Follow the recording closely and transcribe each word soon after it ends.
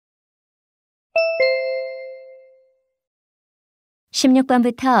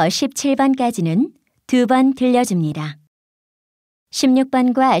16번부터 17번까지는 2번 들려줍니다.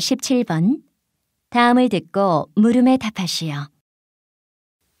 16번과 17번, 다음을 듣고 물음에 답하시오.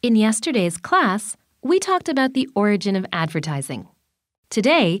 In yesterday's class, we talked about the origin of advertising.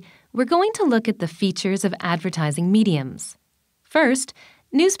 Today, we're going to look at the features of advertising mediums. First,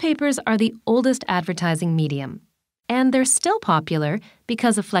 newspapers are the oldest advertising medium, and they're still popular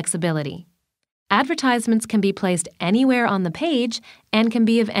because of flexibility. Advertisements can be placed anywhere on the page and can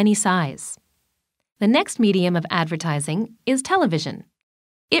be of any size. The next medium of advertising is television.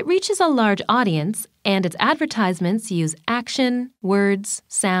 It reaches a large audience, and its advertisements use action, words,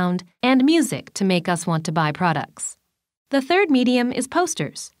 sound, and music to make us want to buy products. The third medium is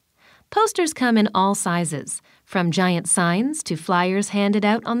posters. Posters come in all sizes, from giant signs to flyers handed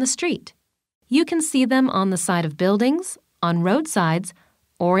out on the street. You can see them on the side of buildings, on roadsides,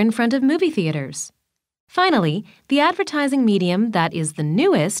 or in front of movie theaters. Finally, the advertising medium that is the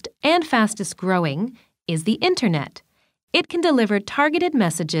newest and fastest growing is the Internet. It can deliver targeted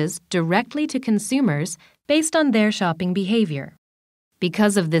messages directly to consumers based on their shopping behavior.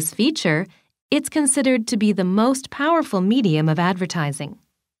 Because of this feature, it's considered to be the most powerful medium of advertising.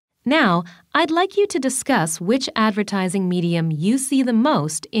 Now, I'd like you to discuss which advertising medium you see the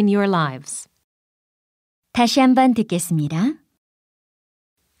most in your lives. 다시 한번 듣겠습니다.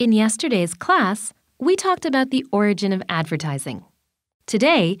 In yesterday's class, we talked about the origin of advertising.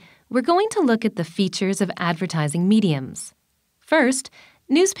 Today, we're going to look at the features of advertising mediums. First,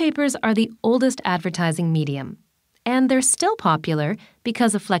 newspapers are the oldest advertising medium, and they're still popular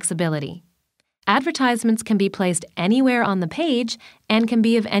because of flexibility. Advertisements can be placed anywhere on the page and can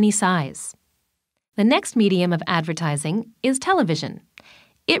be of any size. The next medium of advertising is television.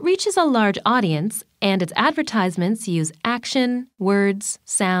 It reaches a large audience, and its advertisements use action, words,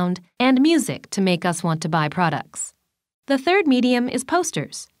 sound, and music to make us want to buy products. The third medium is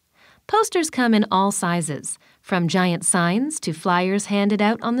posters. Posters come in all sizes, from giant signs to flyers handed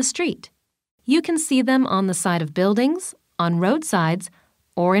out on the street. You can see them on the side of buildings, on roadsides,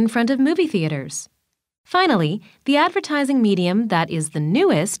 or in front of movie theaters. Finally, the advertising medium that is the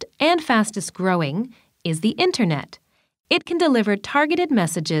newest and fastest growing is the Internet. It can deliver targeted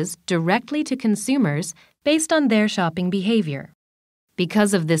messages directly to consumers based on their shopping behavior.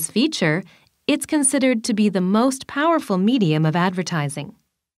 Because of this feature, it's considered to be the most powerful medium of advertising.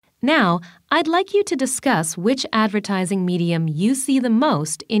 Now, I'd like you to discuss which advertising medium you see the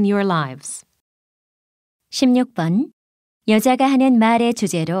most in your lives. 16번, 여자가 하는 말의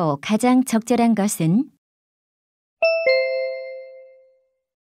주제로 가장 적절한 것은?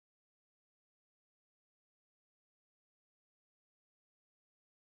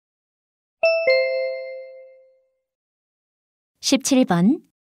 (17번)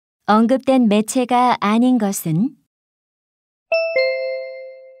 언급된 매체가 아닌 것은?